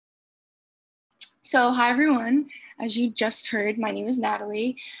So, hi everyone. As you just heard, my name is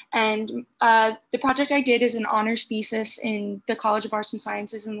Natalie, and the project I did is an honors thesis in the College of Arts and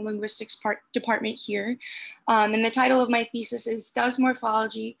Sciences and the Linguistics department here. And the title of my thesis is Does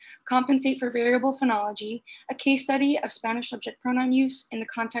Morphology Compensate for Variable Phonology? A Case Study of Spanish Subject Pronoun Use in the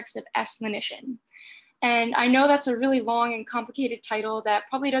Context of lenition. And I know that's a really long and complicated title that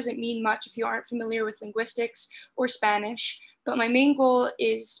probably doesn't mean much if you aren't familiar with linguistics or Spanish, but my main goal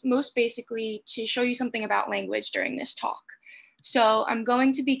is most basically to show you something about language during this talk. So I'm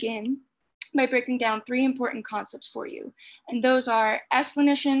going to begin by breaking down three important concepts for you, and those are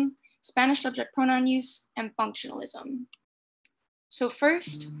lenition, Spanish subject pronoun use, and functionalism. So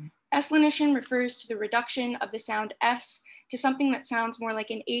first, lenition refers to the reduction of the sound S to something that sounds more like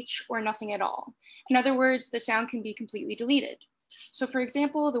an H or nothing at all. In other words, the sound can be completely deleted. So for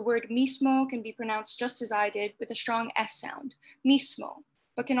example, the word mismo can be pronounced just as I did with a strong S sound, mismo,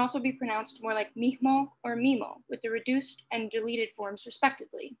 but can also be pronounced more like mismo or mimo with the reduced and deleted forms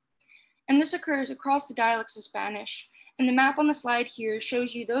respectively. And this occurs across the dialects of Spanish, and the map on the slide here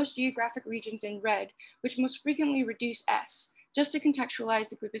shows you those geographic regions in red which most frequently reduce S, just to contextualize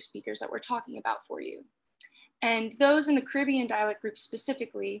the group of speakers that we're talking about for you. And those in the Caribbean dialect group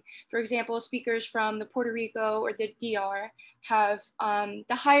specifically, for example, speakers from the Puerto Rico or the DR have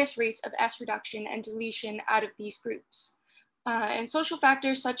the highest rates of S reduction and deletion out of these groups. And social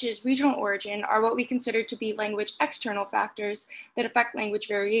factors such as regional origin are what we consider to be language external factors that affect language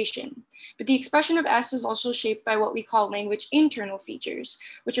variation. But the expression of S is also shaped by what we call language internal features,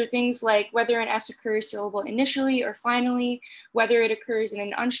 which are things like whether an S occurs syllable initially or finally, whether it occurs in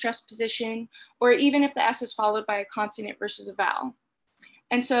an unstressed position, or even if the S is followed by a consonant versus a vowel.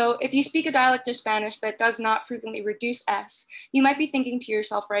 And so if you speak a dialect of Spanish that does not frequently reduce S, you might be thinking to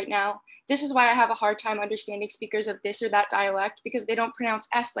yourself right now, this is why I have a hard time understanding speakers of this or that dialect because they don't pronounce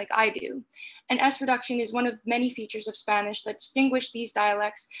S like I do. And S reduction is one of many features of Spanish that distinguish these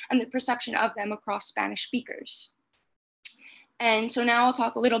dialects and the perception of them across Spanish speakers. And so now I'll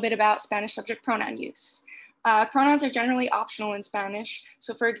talk a little bit about Spanish subject pronoun use. Pronouns are generally optional in Spanish.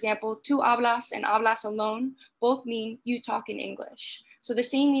 So for example, tú hablas and hablas alone both mean you talk in English. So the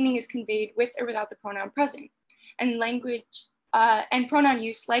same meaning is conveyed with or without the pronoun present. And and pronoun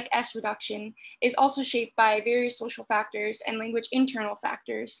use, like S reduction, is also shaped by various social factors and language internal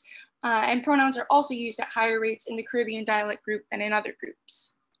factors. And pronouns are also used at higher rates in the Caribbean dialect group than in other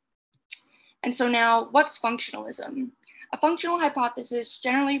groups. And so now, what's functionalism? A functional hypothesis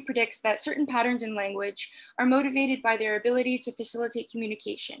generally predicts that certain patterns in language are motivated by their ability to facilitate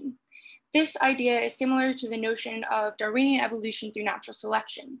communication. This idea is similar to the notion of Darwinian evolution through natural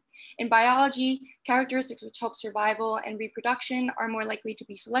selection. In biology, characteristics which help survival and reproduction are more likely to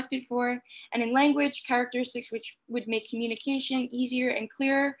be selected for, and in language, characteristics which would make communication easier and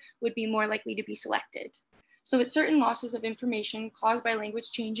clearer would be more likely to be selected. So with certain losses of information caused by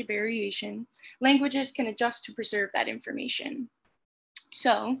language change and variation, languages can adjust to preserve that information.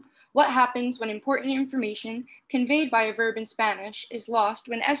 So what happens when important information conveyed by a verb in Spanish is lost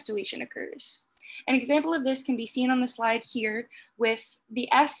when S deletion occurs? An example of this can be seen on the slide here with the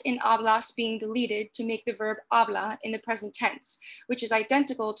S in hablas being deleted to make the verb habla in the present tense, which is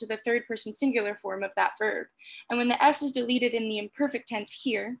identical to the third person singular form of that verb. And when the S is deleted in the imperfect tense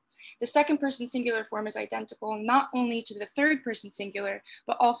here, the second person singular form is identical not only to the third person singular,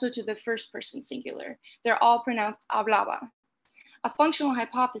 but also to the first person singular. They're all pronounced hablaba. A functional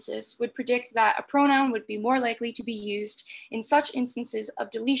hypothesis would predict that a pronoun would be more likely to be used in such instances of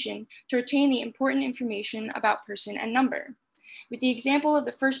deletion to retain the important information about person and number. With the example of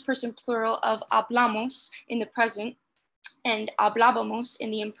the first person plural of hablamos in the present and hablábamos in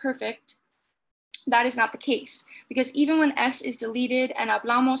the imperfect, that is not the case, because even when S is deleted and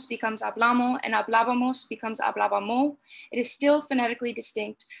hablamos becomes hablamo and hablábamos becomes hablábamo, it is still phonetically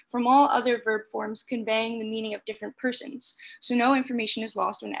distinct from all other verb forms conveying the meaning of different persons, so no information is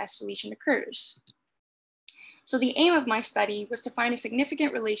lost when S deletion occurs. So the aim of my study was to find a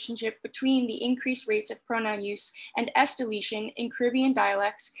significant relationship between the increased rates of pronoun use and S deletion in Caribbean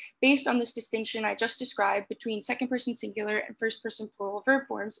dialects based on this distinction I just described between second person singular and first person plural verb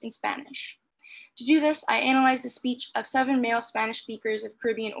forms in Spanish. To do this, I analyzed the speech of 7 male Spanish speakers of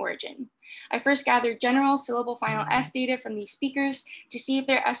Caribbean origin. I first gathered general syllable final S data from these speakers to see if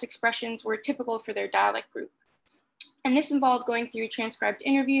their S expressions were typical for their dialect group. And this involved going through transcribed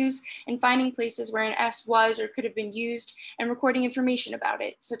interviews and finding places where an S was or could have been used and recording information about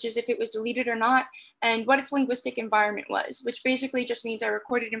it, such as if it was deleted or not, and what its linguistic environment was, which basically just means I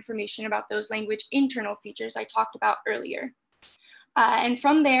recorded information about those language internal features I talked about earlier. And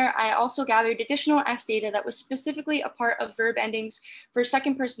from there, I also gathered additional S data that was specifically a part of verb endings for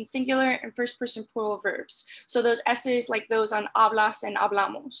second person singular and first person plural verbs. So those S's like those on hablas and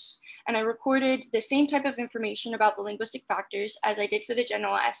hablamos. And I recorded the same type of information about the linguistic factors as I did for the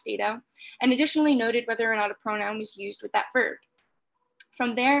general S data, and additionally noted whether or not a pronoun was used with that verb.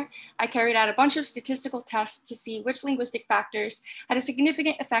 From there, I carried out a bunch of statistical tests to see which linguistic factors had a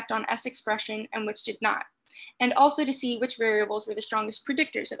significant effect on S expression and which did not, and also to see which variables were the strongest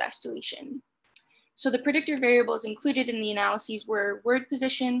predictors of S deletion. So the predictor variables included in the analyses were word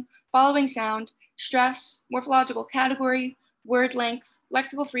position, following sound, stress, morphological category, word length,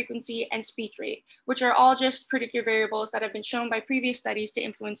 lexical frequency, and speech rate, which are all just predictor variables that have been shown by previous studies to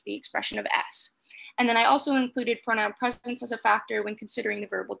influence the expression of S. And then I also included pronoun presence as a factor when considering the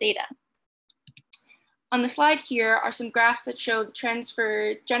verbal data. On the slide here are some graphs that show the trends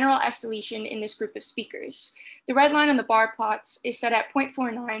for general S deletion in this group of speakers. The red line on the bar plots is set at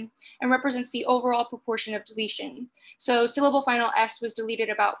 0.49 and represents the overall proportion of deletion. So syllable final S was deleted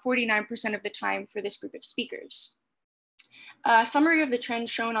about 49% of the time for this group of speakers. A summary of the trend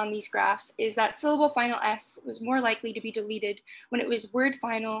shown on these graphs is that syllable final S was more likely to be deleted when it was word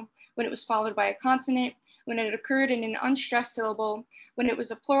final, when it was followed by a consonant, when it occurred in an unstressed syllable, when it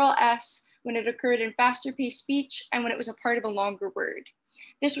was a plural S, when it occurred in faster paced speech, and when it was a part of a longer word.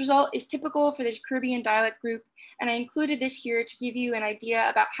 This result is typical for the Caribbean dialect group, and I included this here to give you an idea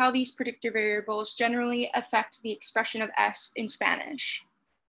about how these predictor variables generally affect the expression of S in Spanish.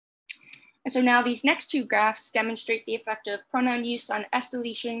 And so now these next two graphs demonstrate the effect of pronoun use on S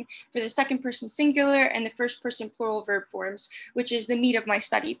deletion for the second person singular and the first person plural verb forms, which is the meat of my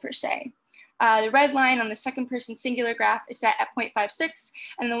study per se. The red line on the second person singular graph is set at 0.56,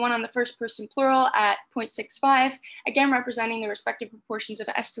 and the one on the first person plural at 0.65, again representing the respective proportions of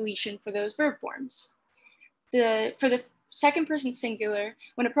S deletion for those verb forms. For the second person singular,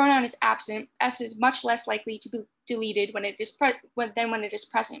 when a pronoun is absent, S is much less likely to be deleted than when it is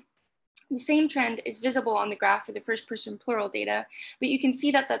present. The same trend is visible on the graph for the first person plural data, but you can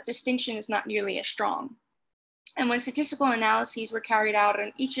see that that distinction is not nearly as strong. And when statistical analyses were carried out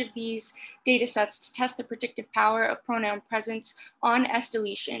on each of these data sets to test the predictive power of pronoun presence on S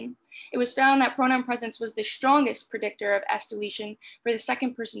deletion, it was found that pronoun presence was the strongest predictor of S deletion for the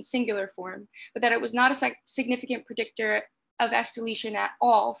second person singular form, but that it was not a significant predictor of S deletion at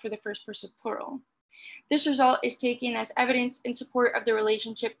all for the first person plural. This result is taken as evidence in support of the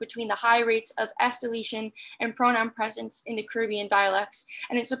relationship between the high rates of S deletion and pronoun presence in the Caribbean dialects,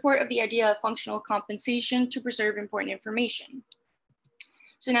 and in support of the idea of functional compensation to preserve important information.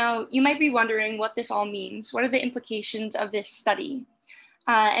 So now you might be wondering what this all means. What are the implications of this study?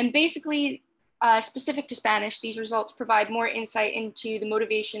 And basically, specific to Spanish, these results provide more insight into the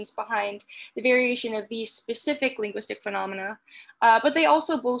motivations behind the variation of these specific linguistic phenomena, but they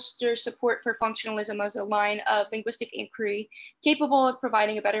also bolster support for functionalism as a line of linguistic inquiry capable of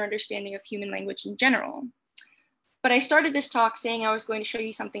providing a better understanding of human language in general. But I started this talk saying I was going to show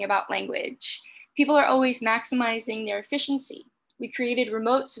you something about language. People are always maximizing their efficiency. We created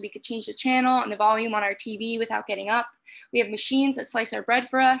remotes so we could change the channel and the volume on our TV without getting up. We have machines that slice our bread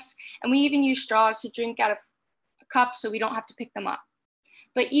for us, and we even use straws to drink out of a cup so we don't have to pick them up.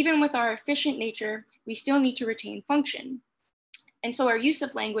 But even with our efficient nature, we still need to retain function. And so our use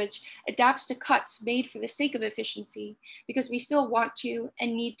of language adapts to cuts made for the sake of efficiency because we still want to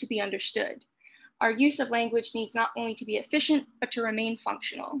and need to be understood. Our use of language needs not only to be efficient, but to remain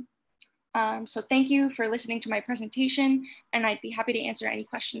functional. So thank you for listening to my presentation, and I'd be happy to answer any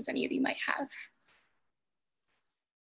questions any of you might have.